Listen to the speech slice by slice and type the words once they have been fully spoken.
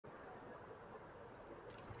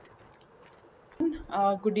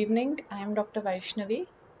everyone. Good evening. I am Dr. Vyshnavi.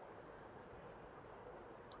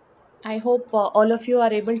 I hope all of you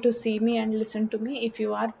are able to see me and listen to me. If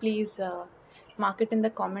you are, please mark it in the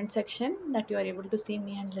comment section that you are able to see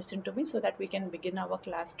me and listen to me so that we can begin our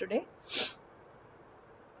class today.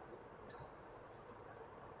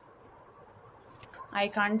 I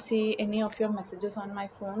can't see any of your messages on my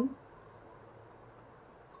phone.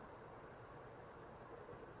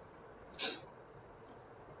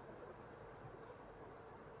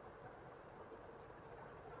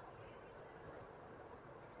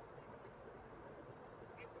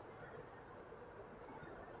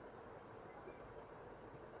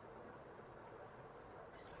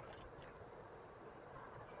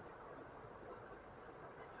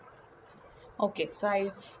 Okay, so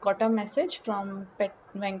I've got a message from Pet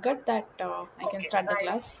Venkat that I can start the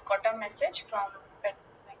class. Got a message from Pet.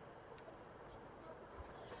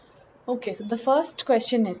 Okay, so the first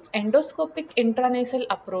question is endoscopic intranasal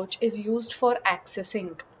approach is used for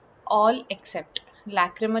accessing all except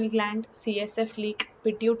lacrimal gland, CSF leak,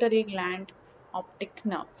 pituitary gland, optic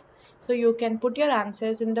nerve. So you can put your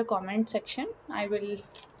answers in the comment section. I will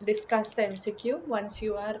discuss the MCQ once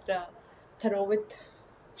you are thorough with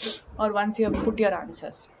or once you have put your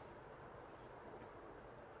answers.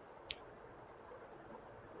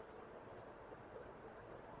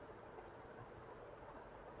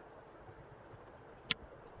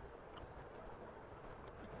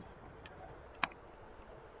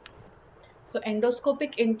 So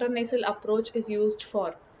endoscopic intranasal approach is used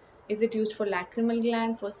for, is it used for lacrimal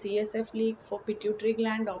gland, for CSF leak, for pituitary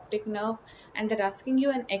gland, optic nerve? And they're asking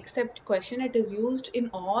you an except question. It is used in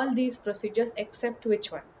all these procedures except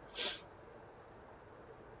which one?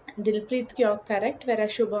 Dilpreet, you're correct,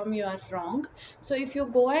 whereas Shubham, you are wrong. So if you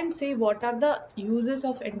go and say what are the uses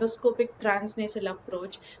of endoscopic transnasal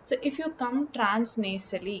approach, so if you come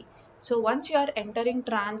transnasally, so once you are entering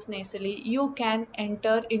transnasally, you can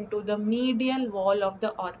enter into the medial wall of the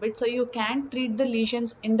orbit. So you can treat the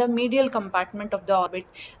lesions in the medial compartment of the orbit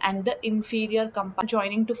and the inferior compartment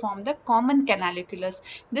joining to form the common canaliculus.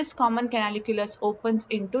 This common canaliculus opens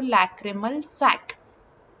into lacrimal sac.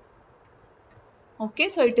 Okay,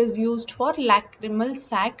 so it is used for lacrimal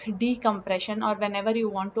sac decompression or whenever you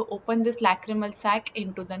want to open this lacrimal sac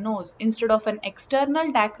into the nose. Instead of an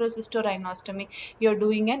external dacrocystorhinostomy, you're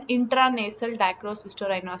doing an intranasal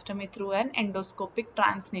dacrocystorhinostomy through an endoscopic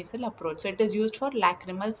transnasal approach. So it is used for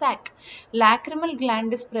lacrimal sac. Lacrimal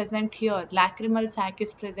gland is present here. Lacrimal sac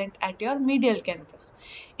is present at your medial canthus.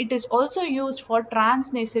 It is also used for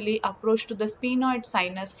transnasally approach to the sphenoid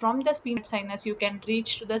sinus. From the sphenoid sinus, you can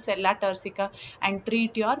reach to the sella turcica and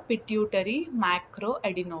treat your pituitary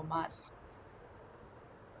macroadenomas.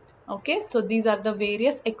 Okay, so these are the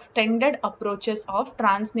various extended approaches of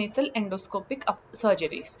transnasal endoscopic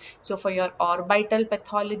surgeries. So for your orbital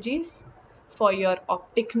pathologies, for your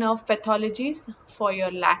optic nerve pathologies, for your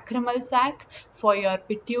lacrimal sac, for your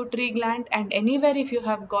pituitary gland, and anywhere if you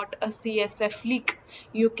have got a CSF leak,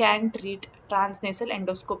 you can treat transnasal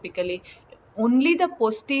endoscopically. Only the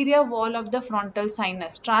posterior wall of the frontal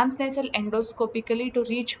sinus, transnasal endoscopically to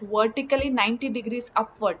reach vertically 90 degrees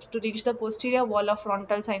upwards, to reach the posterior wall of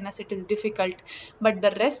frontal sinus, it is difficult. But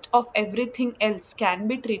the rest of everything else can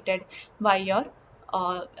be treated by your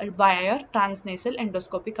transnasal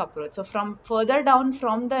endoscopic approach. So from further down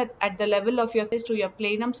from the at the level of your face to your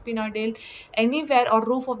planum sphenoidale, anywhere or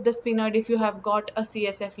roof of the sphenoid, if you have got a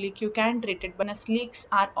CSF leak, you can treat it, but leaks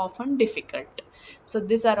are often difficult. So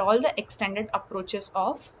these are all the extended approaches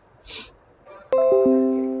of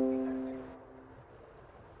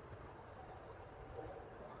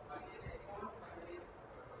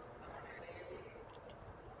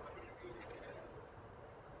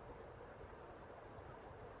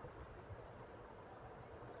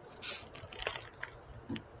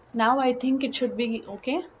now. I think it should be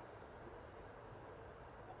okay.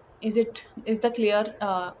 Is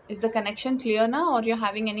the connection clear now, or you're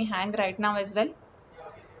having any hang right now as well?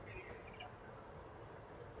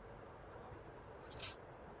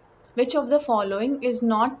 Which of the following is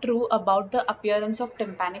not true about the appearance of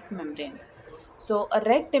tympanic membrane? So a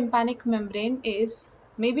red tympanic membrane is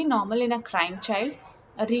maybe normal in a crying child.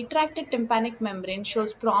 A retracted tympanic membrane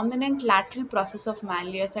shows prominent lateral process of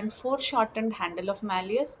malleus and foreshortened handle of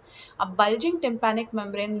malleus. A bulging tympanic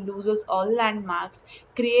membrane loses all landmarks,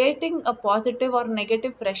 creating a positive or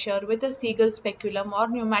negative pressure with a Sehgal speculum or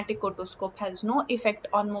pneumatic otoscope has no effect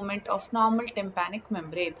on movement of normal tympanic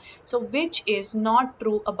membrane. So which is not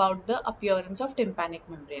true about the appearance of tympanic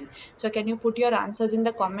membrane? So can you put your answers in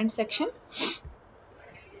the comment section?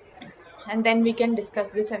 And then we can discuss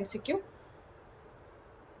this MCQ.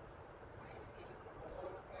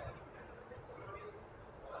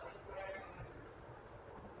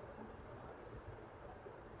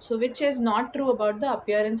 So which is not true about the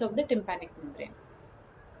appearance of the tympanic membrane?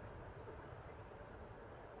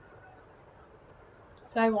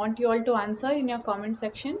 So I want you all to answer in your comment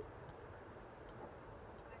section.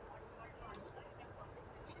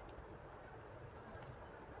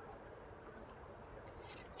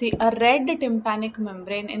 See, a red tympanic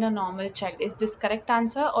membrane in a normal child. Is this correct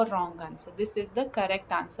answer or wrong answer? This is the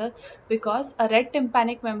correct answer because a red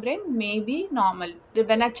tympanic membrane may be normal.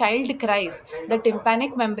 When a child cries, the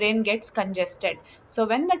tympanic membrane gets congested. So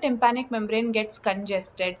when the tympanic membrane gets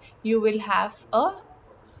congested, you will have a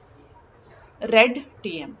red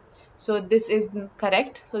TM. So this is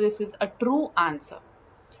correct. So this is a true answer.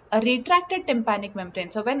 A retracted tympanic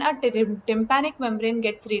membrane. So when a tympanic membrane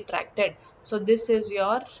gets retracted, so this is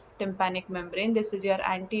your tympanic membrane, this is your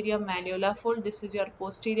anterior malleolar fold, this is your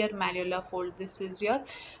posterior malleolar fold, this is your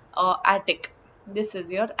attic, this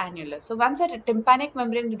is your annulus. So once a tympanic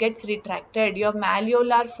membrane gets retracted, your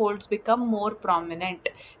malleolar folds become more prominent.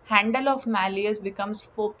 Handle of malleus becomes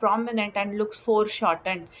prominent and looks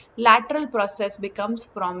foreshortened. Lateral process becomes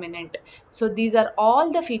prominent. So these are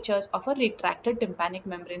all the features of a retracted tympanic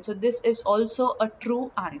membrane. So this is also a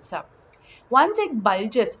true answer. Once it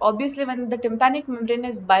bulges, obviously when the tympanic membrane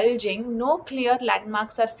is bulging, no clear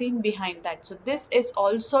landmarks are seen behind that. So this is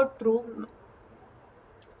also true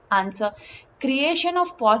answer. Creation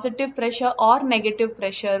of positive pressure or negative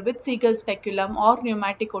pressure with Sehgal speculum or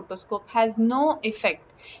pneumatic otoscope has no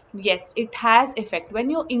effect. Yes, it has effect. When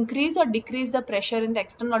you increase or decrease the pressure in the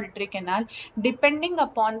external auditory canal, depending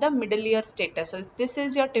upon the middle ear status. So this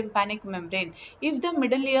is your tympanic membrane. If the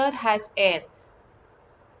middle ear has air,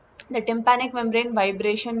 the tympanic membrane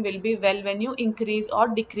vibration will be well when you increase or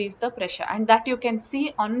decrease the pressure, and that you can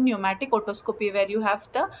see on pneumatic otoscopy where you have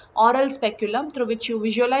the oral speculum through which you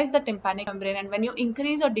visualize the tympanic membrane, and when you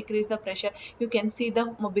increase or decrease the pressure you can see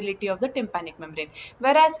the mobility of the tympanic membrane.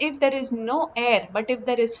 Whereas if there is no air but if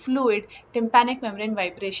there is fluid, tympanic membrane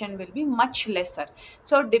vibration will be much lesser.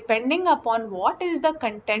 So depending upon what is the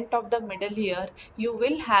content of the middle ear, you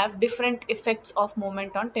will have different effects of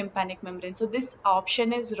movement on tympanic membrane. So this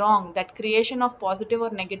option is wrong, that creation of positive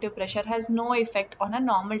or negative pressure has no effect on a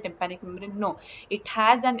normal tympanic membrane. No, it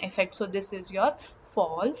has an effect. So this is your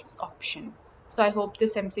false option. So I hope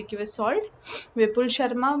this MCQ is solved. Vipul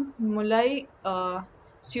Sharma, Mulai,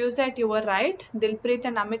 Suzette, you were right. Dilpreet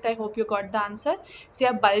and Amit, I hope you got the answer. See,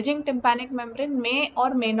 a bulging tympanic membrane may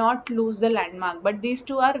or may not lose the landmark, but these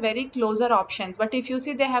two are very closer options. But if you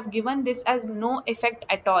see, they have given this as no effect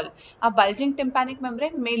at all. A bulging tympanic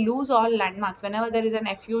membrane may lose all landmarks. Whenever there is an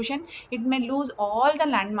effusion, it may lose all the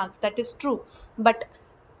landmarks. That is true. But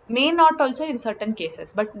may not also in certain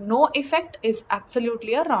cases. But no effect is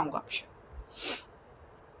absolutely a wrong option.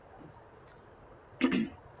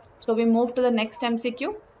 So we move to the next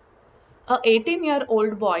MCQ. A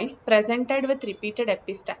 18-year-old boy presented with repeated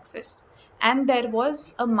epistaxis, and there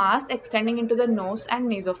was a mass extending into the nose and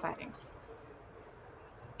nasopharynx.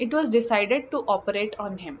 It was decided to operate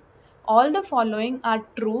on him. All the following are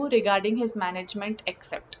true regarding his management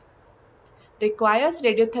except: requires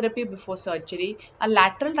radiotherapy before surgery, a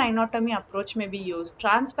lateral rhinotomy approach may be used,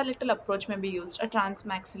 transpalatal approach may be used, a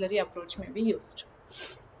transmaxillary approach may be used.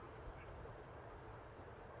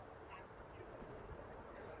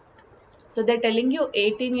 So they're telling you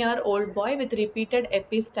 18-year-old boy with repeated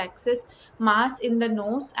epistaxis, mass in the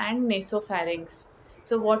nose and nasopharynx.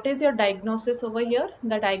 So what is your diagnosis over here?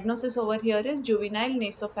 The diagnosis over here is juvenile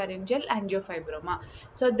nasopharyngeal angiofibroma.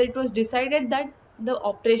 So it was decided that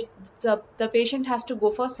the patient has to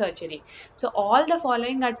go for surgery. So all the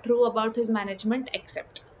following are true about his management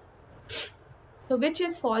except. So which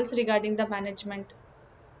is false regarding the management?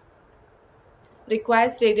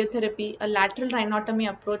 Requires radiotherapy, a lateral rhinotomy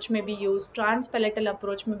approach may be used, transpalatal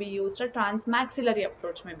approach may be used, a transmaxillary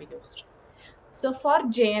approach may be used. So for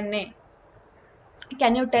JNA,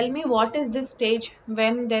 can you tell me what is this stage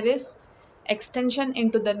when there is extension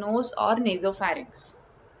into the nose or nasopharynx?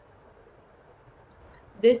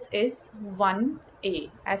 This is 1A.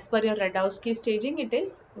 As per your Radowski staging, it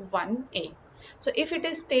is 1A. So if it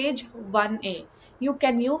is stage 1A, you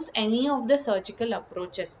can use any of the surgical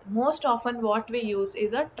approaches. Most often what we use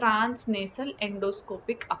is a transnasal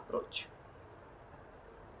endoscopic approach.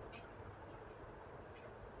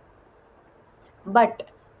 But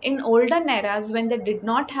in olden eras, when they did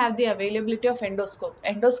not have the availability of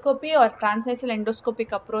endoscopy or transnasal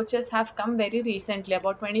endoscopic approaches have come very recently,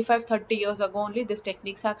 about 25-30 years ago only these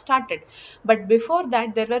techniques have started. But before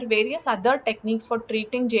that, there were various other techniques for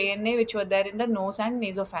treating JNA which were there in the nose and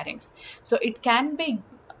nasopharynx. So it can be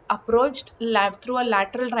approached through a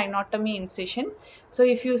lateral rhinotomy incision. So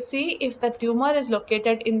if you see if the tumor is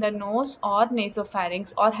located in the nose or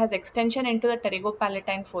nasopharynx or has extension into the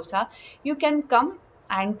pterygopalatine fossa, you can come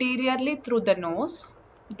anteriorly through the nose,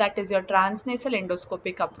 that is your transnasal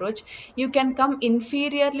endoscopic approach. You can come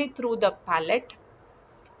inferiorly through the palate.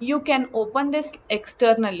 You can open this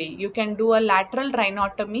externally. You can do a lateral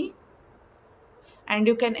rhinotomy and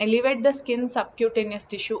you can elevate the skin subcutaneous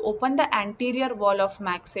tissue, open the anterior wall of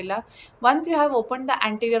maxilla. Once you have opened the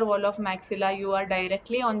anterior wall of maxilla, you are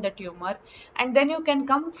directly on the tumor, and then you can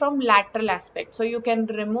come from lateral aspect. So you can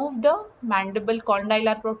remove the mandible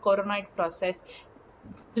condylar coronoid process,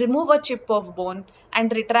 remove a chip of bone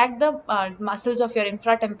and retract the muscles of your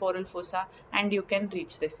infratemporal fossa, and you can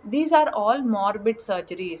reach this. These are all morbid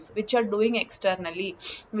surgeries which are doing externally,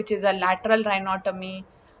 which is a lateral rhinotomy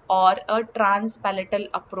or a transpalatal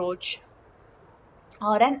approach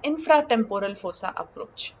or an infratemporal fossa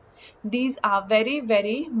approach. These are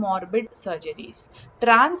very morbid surgeries.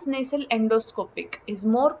 Transnasal endoscopic is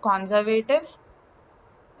more conservative.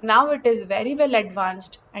 Now it is very well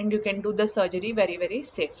advanced and you can do the surgery very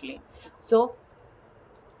safely. So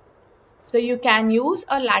you can use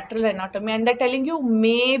a lateral rhinotomy, and they're telling you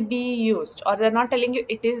may be used, or they're not telling you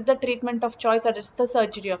it is the treatment of choice or it's the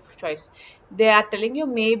surgery of choice. They are telling you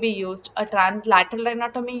may be used, a lateral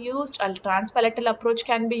rhinotomy used, a transpalatal approach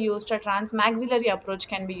can be used, a transmaxillary approach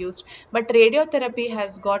can be used, but radiotherapy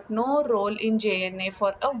has got no role in JNA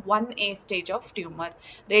for a 1A stage of tumor.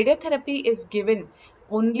 Radiotherapy is given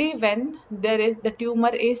only when the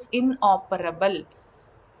tumor is inoperable.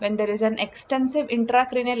 When there is an extensive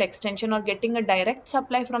intracranial extension or getting a direct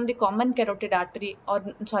supply from the common carotid artery, or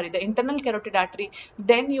sorry, the internal carotid artery,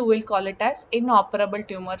 then you will call it as inoperable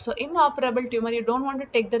tumor. So inoperable tumor, you don't want to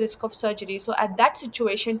take the risk of surgery. So at that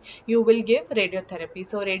situation, you will give radiotherapy.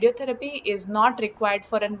 So radiotherapy is not required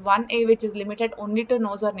for an 1A which is limited only to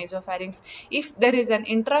nose or nasopharynx. If there is an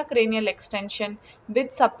intracranial extension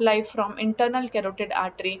with supply from internal carotid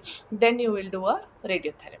artery, then you will do a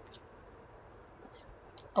radiotherapy.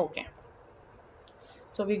 Okay.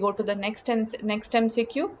 So we go to the next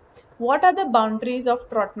MCQ. What are the boundaries of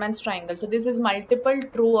Trotman's triangle? So this is multiple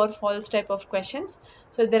true or false type of questions.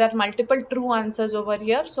 So there are multiple true answers over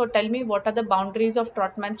here. So tell me, what are the boundaries of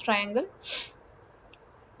Trotman's triangle?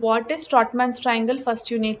 What is Trotman's triangle? First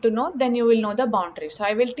you need to know, then you will know the boundaries. So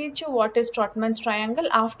I will teach you what is Trotman's triangle,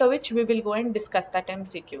 after which we will go and discuss that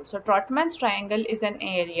MCQ. So Trotman's triangle is an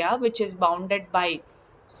area which is bounded by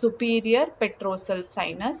superior petrosal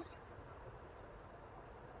sinus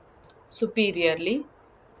superiorly,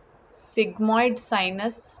 sigmoid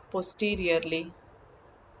sinus posteriorly,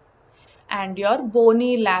 and your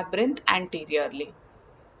bony labyrinth anteriorly.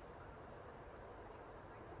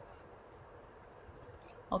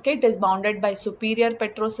 Okay, it is bounded by superior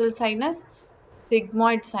petrosal sinus,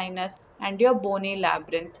 sigmoid sinus, and your bony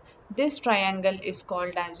labyrinth. This triangle is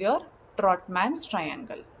called as your Trotman's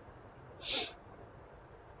triangle.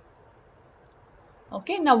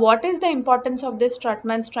 Okay, now what is the importance of this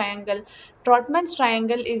Trotman's triangle? Trotman's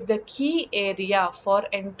triangle is the key area for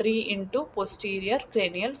entry into posterior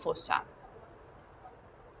cranial fossa.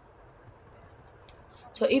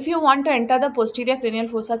 So if you want to enter the posterior cranial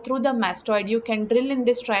fossa through the mastoid, you can drill in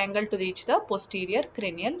this triangle to reach the posterior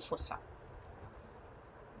cranial fossa.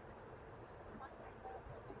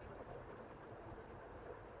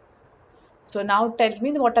 So now tell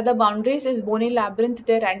me, what are the boundaries? Is bony labyrinth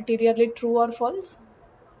there anteriorly, true or false?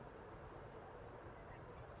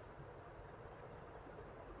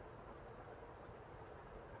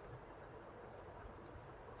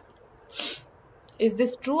 Is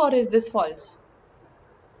this true or is this false?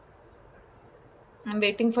 I'm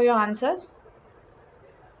waiting for your answers.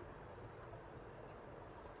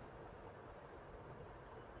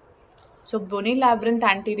 So bony labyrinth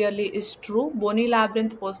anteriorly is true, bony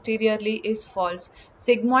labyrinth posteriorly is false.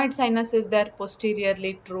 Sigmoid sinus is there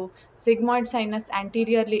posteriorly, true. Sigmoid sinus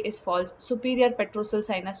anteriorly is false. Superior petrosal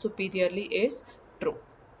sinus superiorly is true.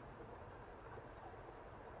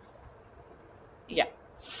 Yeah.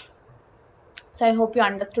 So I hope you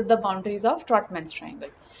understood the boundaries of Trotman's triangle.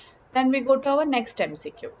 Then we go to our next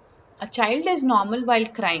MCQ. A child is normal while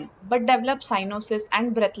crying but develops cyanosis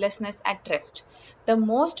and breathlessness at rest. The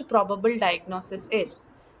most probable diagnosis is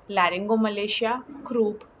laryngomalacia,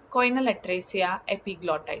 croup, choanal atresia,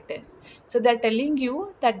 epiglottitis. So they are telling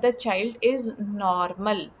you that the child is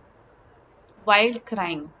normal while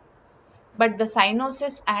crying, but the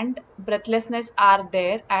cyanosis and breathlessness are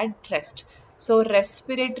there at rest. So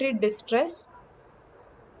respiratory distress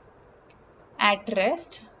at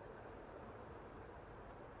rest,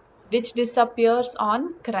 which disappears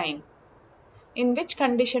on crying. In which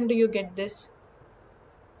condition do you get this?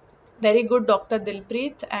 Very good, Dr.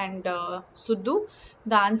 Dilpreet and Sudhu.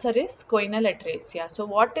 The answer is choanal atresia. So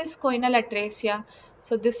what is choanal atresia?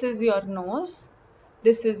 So this is your nose.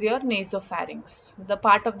 This is your nasopharynx, the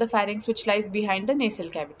part of the pharynx which lies behind the nasal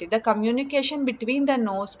cavity. The communication between the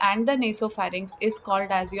nose and the nasopharynx is called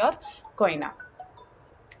as your choana.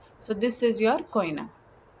 So this is your choana.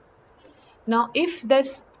 Now, if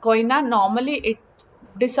this choana normally it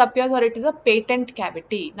disappears or it is a patent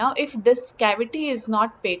cavity. Now, if this cavity is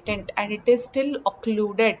not patent and it is still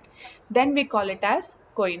occluded, then we call it as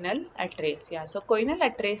choanal atresia. So, choanal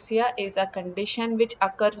atresia is a condition which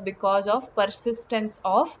occurs because of persistence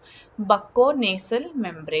of bucco-nasal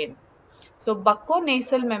membrane. So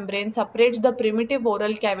bucco-nasal membrane separates the primitive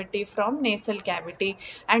oral cavity from nasal cavity,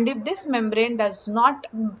 and if this membrane does not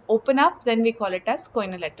open up, then we call it as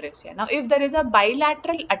choanal atresia. Now if there is a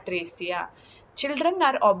bilateral atresia, children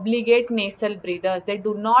are obligate nasal breathers. They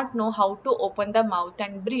do not know how to open the mouth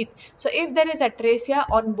and breathe. So if there is atresia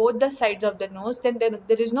on both the sides of the nose, then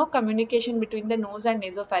there is no communication between the nose and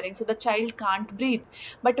nasopharynx, so the child can't breathe.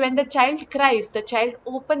 But when the child cries, the child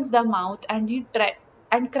opens the mouth and he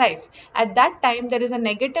and cries. At that time, there is a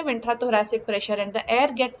negative intrathoracic pressure and the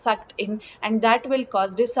air gets sucked in, and that will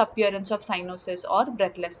cause disappearance of cyanosis or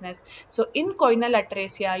breathlessness. So in choanal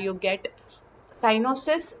atresia, you get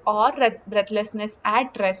cyanosis or breathlessness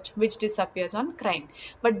at rest, which disappears on crying.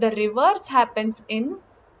 But the reverse happens in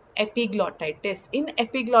epiglottitis. In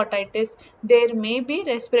epiglottitis, there may be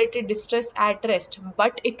respiratory distress at rest,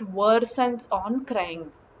 but it worsens on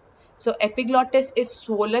crying. So epiglottis is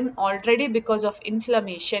swollen already because of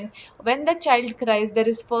inflammation. When the child cries, there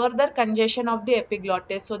is further congestion of the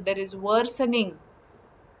epiglottis, so there is worsening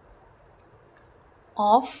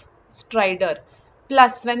of stridor.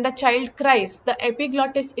 Plus, when the child cries, the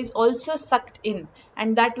epiglottis is also sucked in,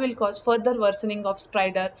 and that will cause further worsening of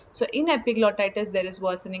stridor. So, in epiglottitis, there is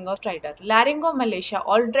worsening of stridor. Laryngomalacia,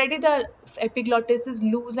 already the epiglottis is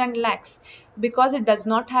loose and lax because it does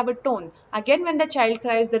not have a tone. Again, when the child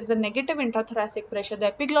cries, there is a negative intrathoracic pressure.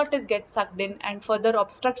 The epiglottis gets sucked in and further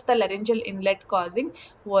obstructs the laryngeal inlet, causing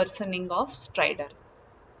worsening of stridor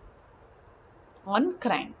on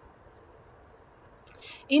crying.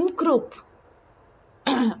 In croup,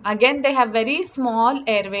 again they have very small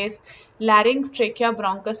airways, larynx, trachea,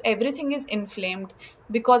 bronchus, everything is inflamed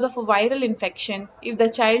because of a viral infection. If the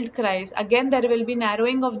child cries, again there will be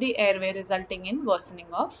narrowing of the airway resulting in worsening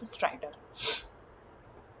of stridor.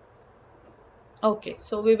 Okay,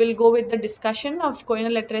 so we will go with the discussion of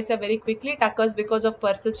choanal atresia very quickly. It occurs because of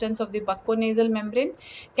persistence of the bucco-nasal membrane.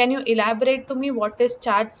 Can you elaborate to me what is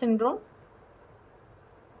Charge syndrome?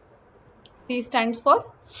 C stands for?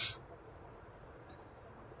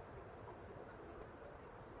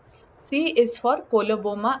 C is for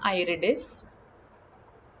coloboma iridis.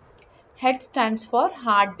 Head stands for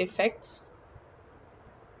heart defects.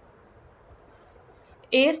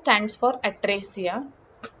 A stands for atresia.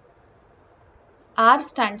 R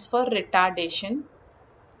stands for retardation,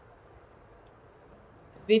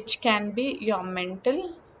 which can be your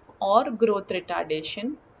mental or growth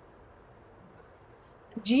retardation.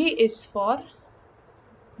 G is for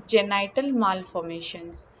genital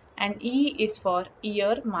malformations and E is for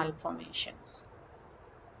ear malformations.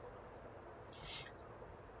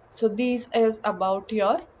 So this is about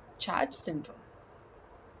your Charge syndrome.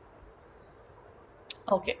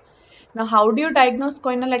 Okay. Now, how do you diagnose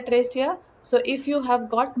choanal atresia? So, if you have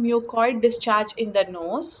got mucoid discharge in the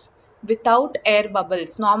nose without air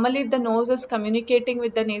bubbles, normally if the nose is communicating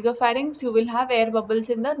with the nasopharynx, you will have air bubbles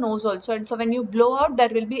in the nose also. And so, when you blow out, there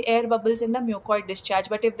will be air bubbles in the mucoid discharge.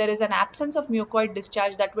 But if there is an absence of mucoid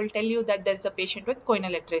discharge, that will tell you that there is a patient with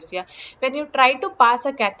choanal atresia. When you try to pass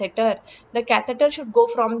a catheter, the catheter should go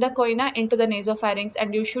from the choana into the nasopharynx,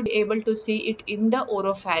 and you should be able to see it in the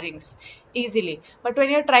oropharynx easily. But when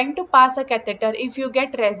you're trying to pass a catheter, if you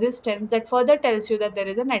get resistance, that further tells you that there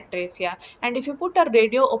is an atresia. And if you put a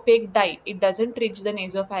radio opaque dye, it doesn't reach the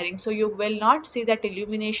nasopharynx, so you will not see that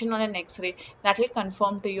illumination on an X-ray. That will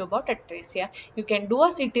confirm to you about atresia. You can do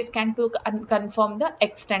a CT scan to confirm the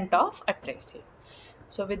extent of atresia.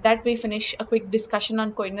 So with that, we finish a quick discussion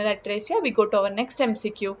on choanal atresia. We go to our next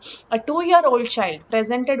MCQ. A 2-year-old child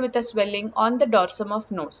presented with a swelling on the dorsum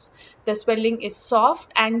of nose. The swelling is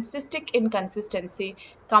soft and cystic in consistency,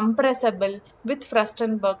 compressible, with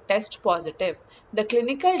Frustenberg test positive. The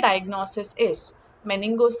clinical diagnosis is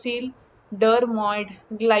meningocele, dermoid,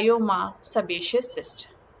 glioma, sebaceous cyst.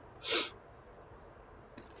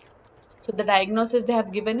 So the diagnosis they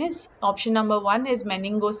have given is option number 1 is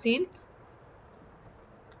meningocele.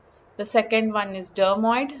 The second one is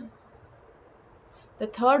dermoid. The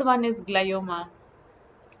third one is glioma,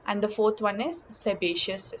 and the fourth one is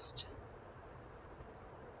sebaceous cyst.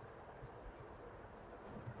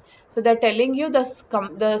 So they're telling you the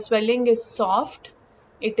swelling is soft,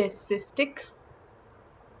 it is cystic,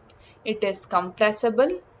 it is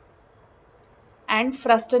compressible, and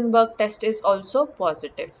Frustenberg test is also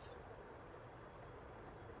positive.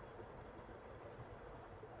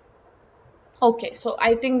 Okay, so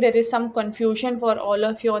I think there is some confusion for all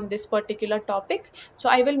of you on this particular topic. So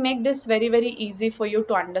I will make this very easy for you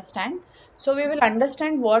to understand. So we will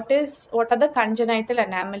understand what are the congenital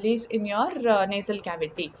anomalies in your nasal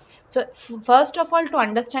cavity. So first of all, to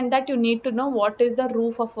understand that, you need to know what is the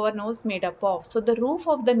roof of our nose made up of. So the roof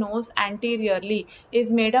of the nose anteriorly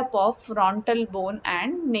is made up of frontal bone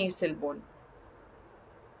and nasal bone.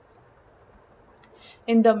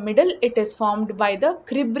 In the middle, it is formed by the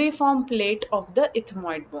cribriform plate of the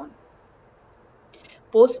ethmoid bone.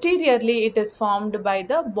 Posteriorly, it is formed by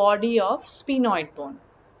the body of sphenoid bone.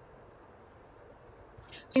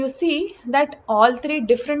 So you see that all three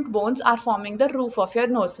different bones are forming the roof of your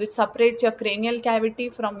nose, which separates your cranial cavity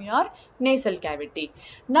from your nasal cavity.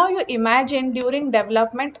 Now you imagine during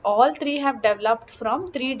development, all three have developed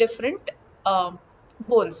from three different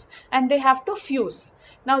bones, and they have to fuse.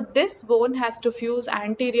 Now this bone has to fuse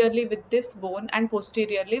anteriorly with this bone and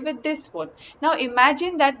posteriorly with this bone. Now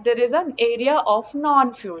imagine that there is an area of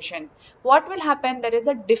non-fusion. What will happen? There is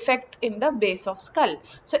a defect in the base of skull.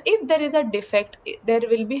 So if there is a defect, there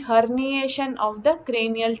will be herniation of the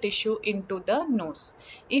cranial tissue into the nose.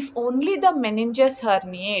 If only the meninges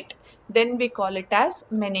herniate, then we call it as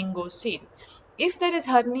meningocele. If there is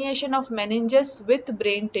herniation of meninges with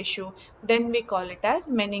brain tissue, then we call it as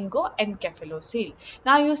meningoencephalocele.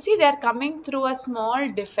 Now you see they are coming through a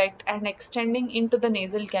small defect and extending into the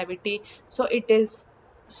nasal cavity. So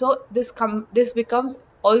this becomes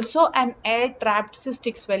also an air trapped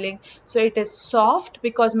cystic swelling. So it is soft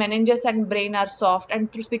because meninges and brain are soft,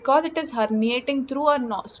 and because it is herniating through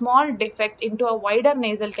a small defect into a wider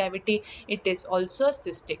nasal cavity, it is also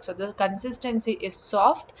cystic. So the consistency is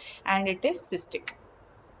soft and it is cystic.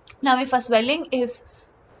 Now if a swelling is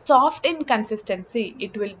soft in consistency,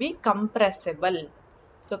 it will be compressible.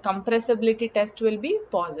 So compressibility test will be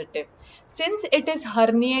positive. Since it is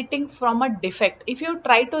herniating from a defect, if you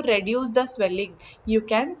try to reduce the swelling, you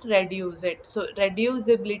can reduce it. So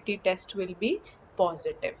reducibility test will be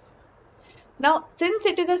positive. Now, since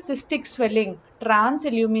it is a cystic swelling,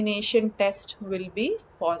 transillumination test will be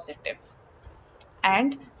positive.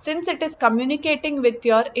 And since it is communicating with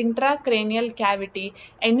your intracranial cavity,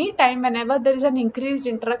 anytime whenever there is an increased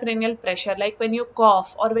intracranial pressure, like when you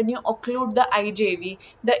cough or when you occlude the IJV,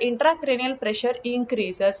 the intracranial pressure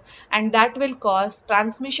increases, and that will cause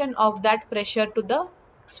transmission of that pressure to the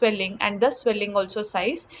swelling, and the swelling also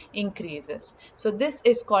size increases. So this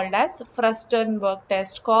is called as Frustenberg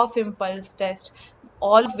test, cough impulse test,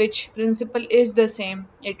 all of which principle is the same.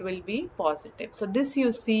 It will be positive. So this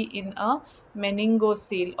you see in a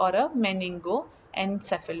meningocele or a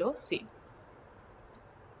meningoencephalocele.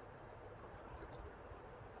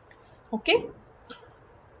 Okay,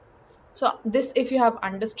 so this if you have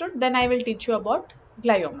understood, then I will teach you about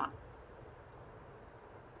glioma.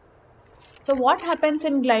 So what happens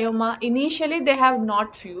in glioma? Initially they have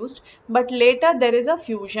not fused, but later there is a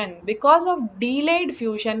fusion. Because of delayed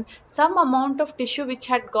fusion, some amount of tissue which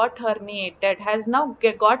had got herniated has now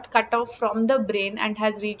got cut off from the brain and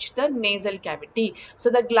has reached the nasal cavity. So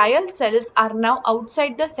the glial cells are now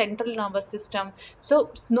outside the central nervous system. So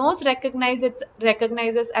nose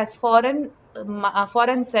recognizes as foreign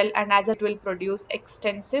cell, and as it will produce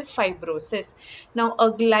extensive fibrosis. Now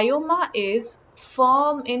a glioma is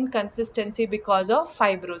firm in consistency because of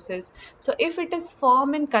fibrosis. So if it is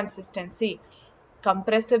firm in consistency,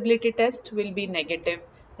 compressibility test will be negative,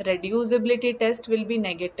 reducibility test will be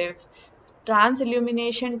negative,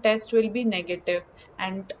 transillumination test will be negative,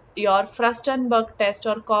 and your Frustenberg test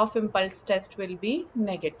or cough impulse test will be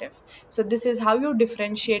negative. So this is how you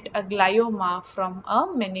differentiate a glioma from a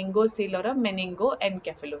meningocele or a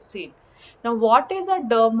meningoencephalocele. Now, what is a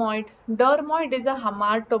dermoid? Dermoid is a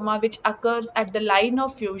hamartoma which occurs at the line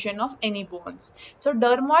of fusion of any bones. So,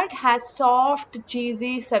 dermoid has soft,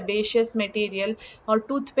 cheesy, sebaceous material or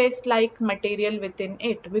toothpaste-like material within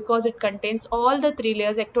it because it contains all the three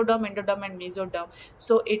layers: ectoderm, endoderm, and mesoderm.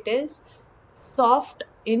 So, it is soft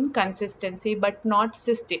in consistency but not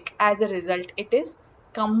cystic. As a result, it is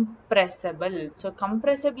compressible. So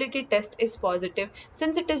compressibility test is positive.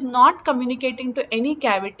 Since it is not communicating to any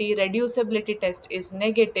cavity, reducibility test is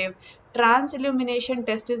negative. Transillumination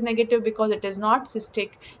test is negative because it is not cystic,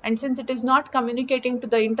 and since it is not communicating to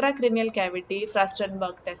the intracranial cavity,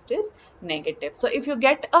 Frustenberg test is negative. So if you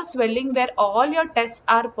get a swelling where all your tests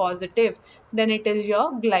are positive, then it is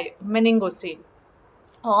your meningocele.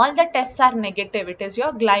 All the tests are negative, it is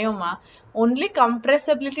your glioma. Only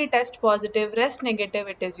compressibility test positive, rest negative,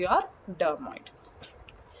 it is your dermoid.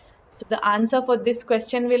 So the answer for this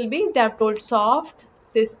question will be, they have told soft,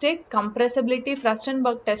 cystic, compressibility,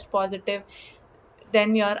 Frustenberg test positive,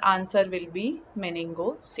 then your answer will be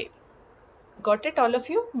meningocele. Got it, all of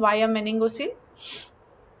you? Why a meningocele?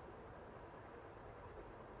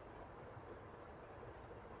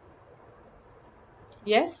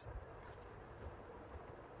 Yes?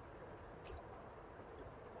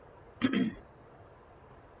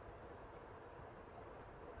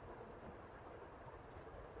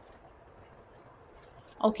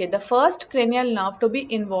 Okay, the first cranial nerve to be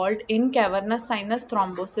involved in cavernous sinus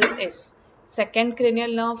thrombosis is second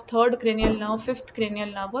cranial nerve, third cranial nerve, fifth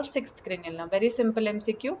cranial nerve, or sixth cranial nerve. Very simple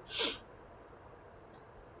MCQ.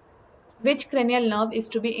 Which cranial nerve is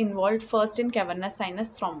to be involved first in cavernous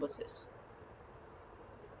sinus thrombosis?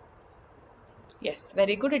 Yes,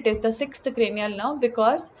 very good. It is the sixth cranial nerve,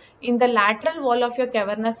 because in the lateral wall of your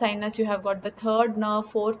cavernous sinus, you have got the third nerve,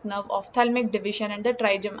 fourth nerve, ophthalmic division, and the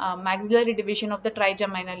maxillary division of the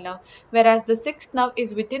trigeminal nerve. Whereas the sixth nerve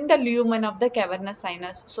is within the lumen of the cavernous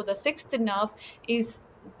sinus. So the sixth nerve is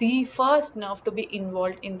the first nerve to be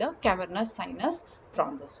involved in the cavernous sinus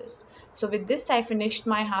thrombosis. So with this, I finished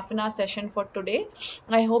my half an hour session for today.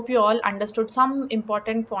 I hope you all understood some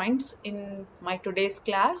important points in my today's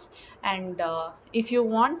class, and if you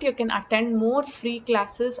want, you can attend more free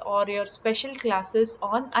classes or your special classes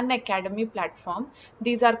on Unacademy platform.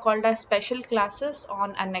 These are called as special classes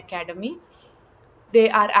on Unacademy. They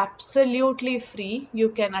are absolutely free. You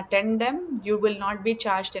can attend them. You will not be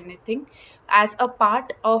charged anything. As a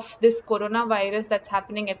part of this coronavirus that's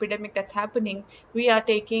happening, epidemic that's happening, we are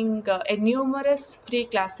taking a numerous free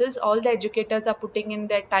classes. All the educators are putting in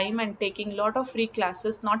their time and taking lot of free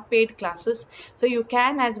classes, not paid classes. So you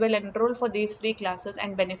can as well enroll for these free classes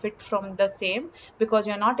and benefit from the same, because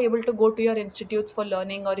you're not able to go to your institutes for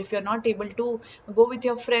learning, or if you're not able to go with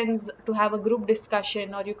your friends to have a group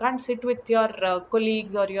discussion, or you can't sit with your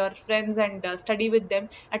colleagues or your friends and study with them,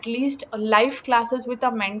 at least live classes with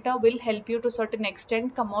a mentor will help you to certain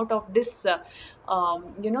extent come out of this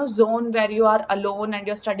zone where you are alone and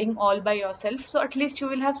you're studying all by yourself. So at least you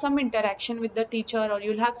will have some interaction with the teacher, or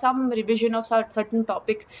you'll have some revision of certain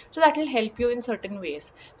topic, so that will help you in certain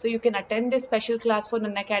ways. So you can attend this special class for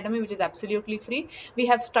Unacademy, which is absolutely free. We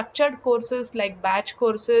have structured courses like batch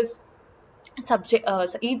courses, so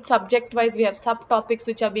each subject wise we have subtopics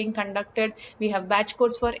which are being conducted. We have batch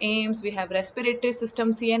course for AIIMS, we have respiratory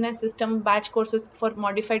system, CNS system batch courses for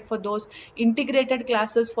modified for those, integrated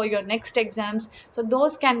classes for your next exams. So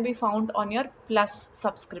those can be found on your plus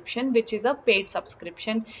subscription, which is a paid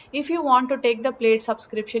subscription. If you want to take the paid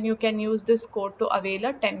subscription, you can use this code to avail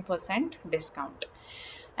a 10% discount.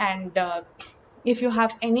 And if you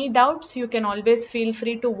have any doubts, you can always feel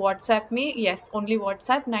free to WhatsApp me. Yes, only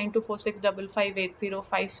WhatsApp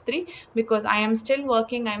 9246558053, because I am still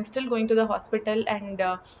working. I am still going to the hospital, and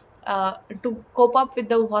to cope up with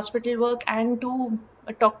the hospital work and to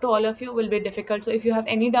talk to all of you will be difficult. So if you have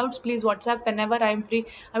any doubts, please WhatsApp whenever I am free.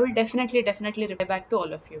 I will definitely reply back to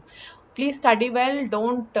all of you. Please study well.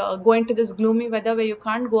 Don't go into this gloomy weather where you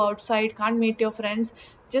can't go outside, can't meet your friends.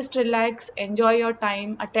 Just relax, enjoy your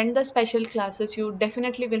time, attend the special classes. You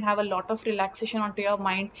definitely will have a lot of relaxation onto your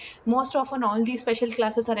mind. Most often, all these special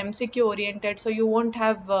classes are MCQ oriented, so you won't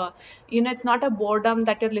have, it's not a boredom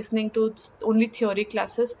that you're listening to, it's only theory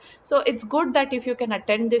classes. So it's good that if you can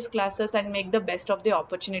attend these classes and make the best of the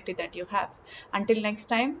opportunity that you have. Until next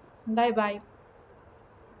time, bye bye.